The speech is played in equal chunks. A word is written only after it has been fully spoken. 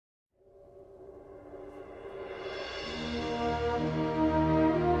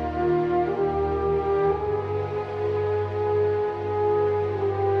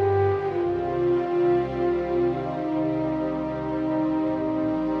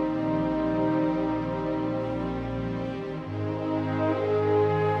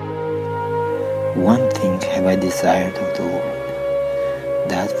have I desired of the Lord,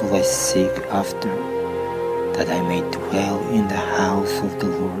 that will I seek after, that I may dwell in the house of the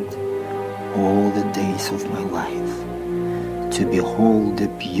Lord all the days of my life, to behold the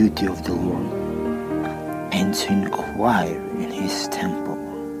beauty of the Lord, and to inquire in his temple.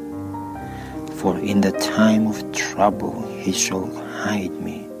 For in the time of trouble he shall hide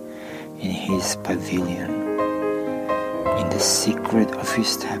me in his pavilion, in the secret of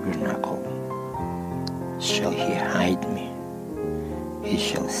his tabernacle shall he hide me. He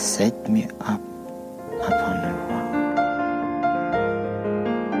shall set me up upon a rock.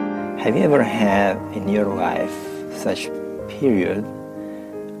 Have you ever had in your life such period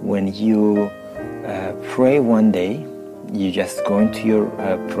when you pray one day, you just go into your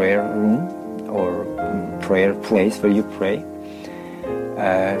prayer room or prayer place where you pray.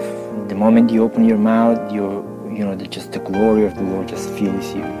 The moment you open your mouth, just the glory of the Lord just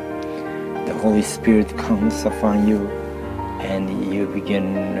fills you. The Holy Spirit comes upon you, and you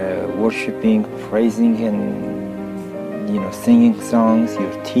begin worshiping, praising, and singing songs.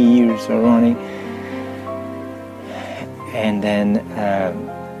 Your tears are running, and then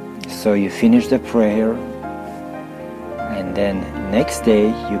so you finish the prayer, and then next day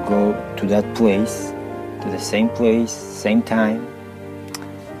you go to that place, to the same place, same time,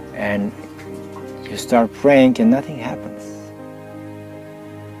 and you start praying, and nothing happens.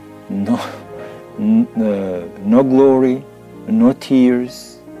 No glory, no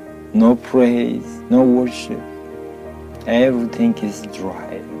tears, no praise, no worship. Everything is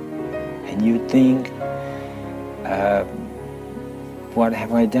dry, and you think, what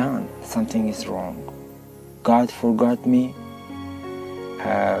have I done? Something is wrong. God forgot me.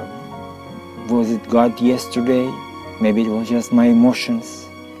 Was it God yesterday? Maybe it was just my emotions.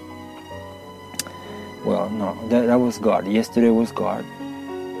 Well, no, that was God. Yesterday was God.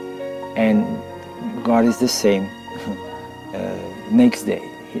 And God is the same next day.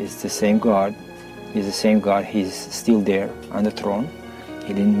 He's the same God. He's the same God. He's still there on the throne.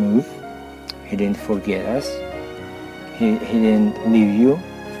 He didn't move. He didn't forget us. He didn't leave you.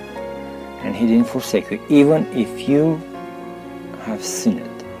 And he didn't forsake you. Even if you have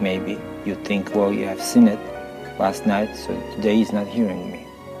sinned, maybe you think, well, you have sinned last night, so today he's not hearing me.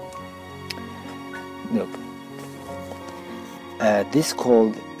 Look, this is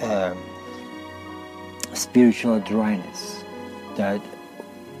called spiritual dryness that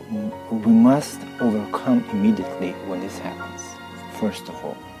we must overcome immediately when this happens, first of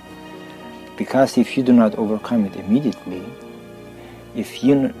all. Because if you do not overcome it immediately, if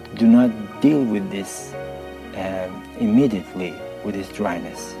you do not deal with this immediately, with this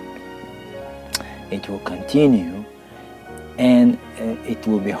dryness, it will continue, and it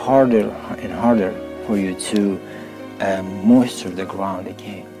will be harder and harder for you to moisture the ground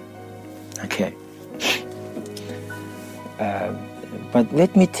again. Okay. But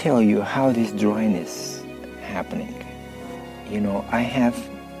let me tell you how this dryness happening. I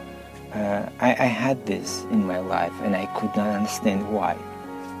had this in my life, and I could not understand why.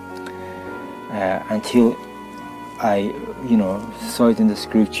 Until I, saw it in the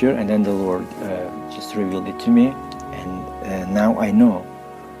scripture, and then the Lord just revealed it to me, and now I know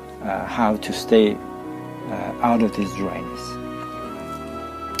how to stay out of this dryness.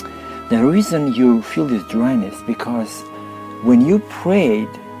 The reason you feel this dryness because when you prayed,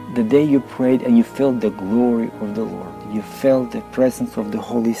 the day you prayed and you felt the glory of the Lord, you felt the presence of the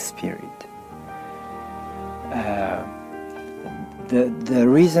Holy Spirit. The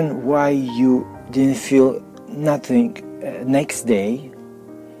reason why you didn't feel nothing next day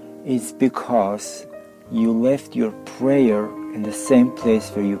is because you left your prayer in the same place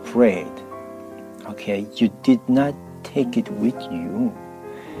where you prayed. Okay, you did not take it with you.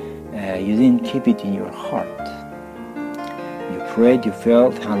 You didn't keep it in your heart. You prayed, you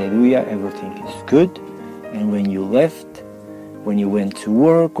felt, hallelujah, everything is good. And when you left, when you went to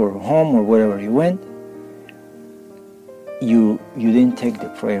work or home or wherever you went, you didn't take the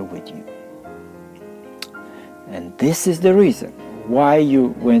prayer with you. And this is the reason why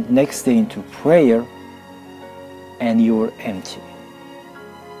you went next day into prayer and you were empty.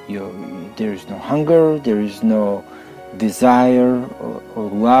 There is no hunger, there is no desire or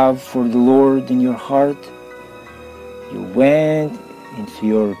love for the Lord in your heart. You went into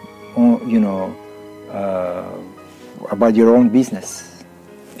your own, about your own business,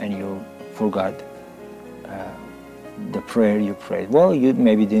 and you forgot the prayer you prayed. Well, you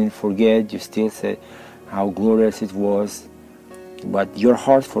maybe didn't forget, you still said how glorious it was, but your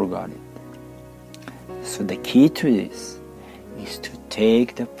heart forgot it. So the key to this is to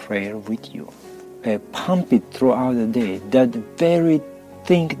take the prayer with you. Pump it throughout the day. That very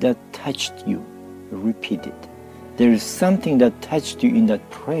thing that touched you, repeat it. There is something that touched you in that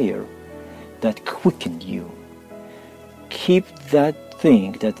prayer that quickened you. Keep that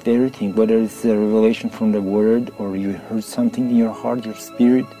thing, that very thing, whether it's a revelation from the Word, or you heard something in your heart, your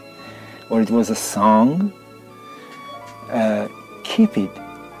spirit, or it was a song. Keep it.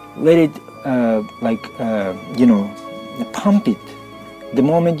 Let it, pump it. The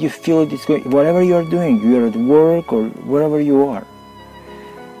moment you feel it is going, whatever you are doing, you are at work or wherever you are,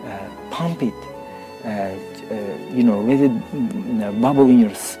 pump it. Let it bubble in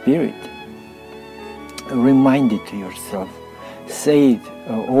your spirit. Remind it to yourself. Say it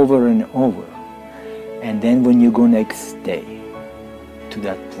over and over. And then when you go next day to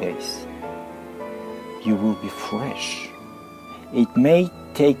that place, you will be fresh. It may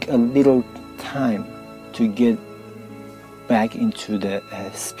take a little time to get back into the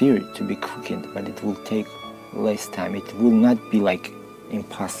spirit, to be quickened, but it will take less time. It will not be like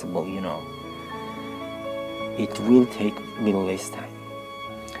impossible, It will take a little less time.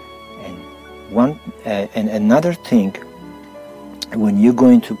 And another thing, when you go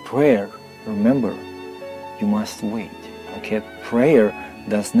into prayer, remember, you must wait. Okay, prayer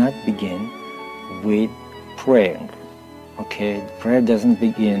does not begin with praying. Okay, prayer doesn't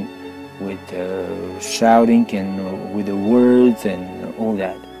begin with shouting and with the words and all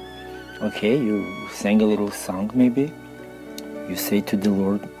that. Okay, you sang a little song maybe. You say to the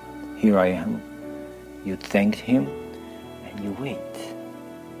Lord, "Here I am." You thanked Him and you wait.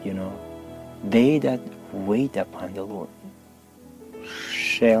 They that wait upon the Lord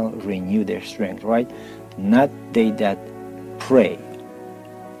shall renew their strength, right? Not they that pray,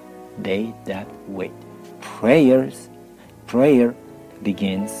 they that wait. Prayer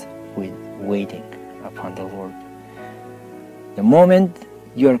begins with waiting upon the Lord. The moment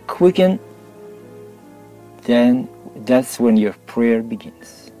you are quickened, then that's when your prayer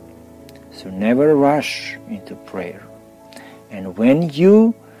begins. So never rush into prayer. And when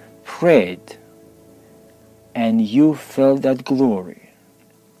you prayed and you felt that glory,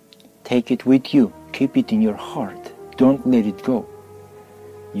 take it with you. Keep it in your heart. Don't let it go.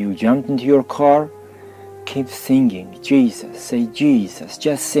 You jumped into your car, keep singing Jesus. Say Jesus.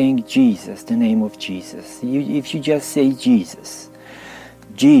 Just saying Jesus, the name of Jesus. If you just say Jesus,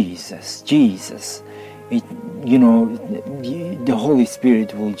 Jesus, Jesus, the Holy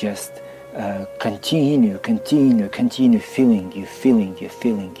Spirit will just continue filling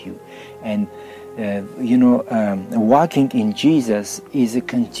you. And walking in Jesus is a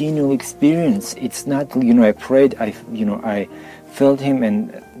continual experience. It's not, I prayed, I felt Him,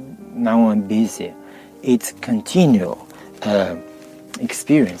 and now I'm busy. It's continual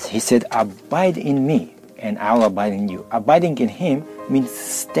experience. He said, "Abide in me, and I'll abide in you." Abiding in Him means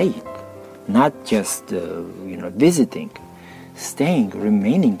staying, not just visiting. Staying,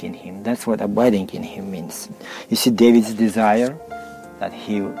 remaining in Him. That's what abiding in Him means. You see, David's desire that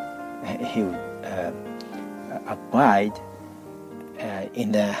he would abide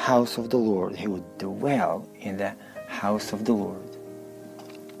in the house of the Lord. He would dwell in the house of the Lord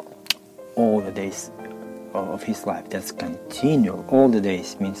all the days of his life. That's continual. All the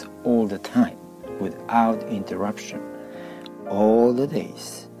days means all the time, without interruption. All the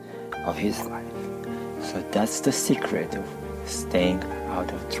days of his life. So that's the secret of staying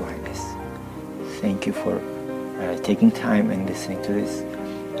out of dryness. Thank you for taking time and listening to this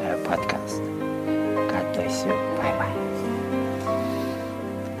podcast. God bless you. Bye-bye.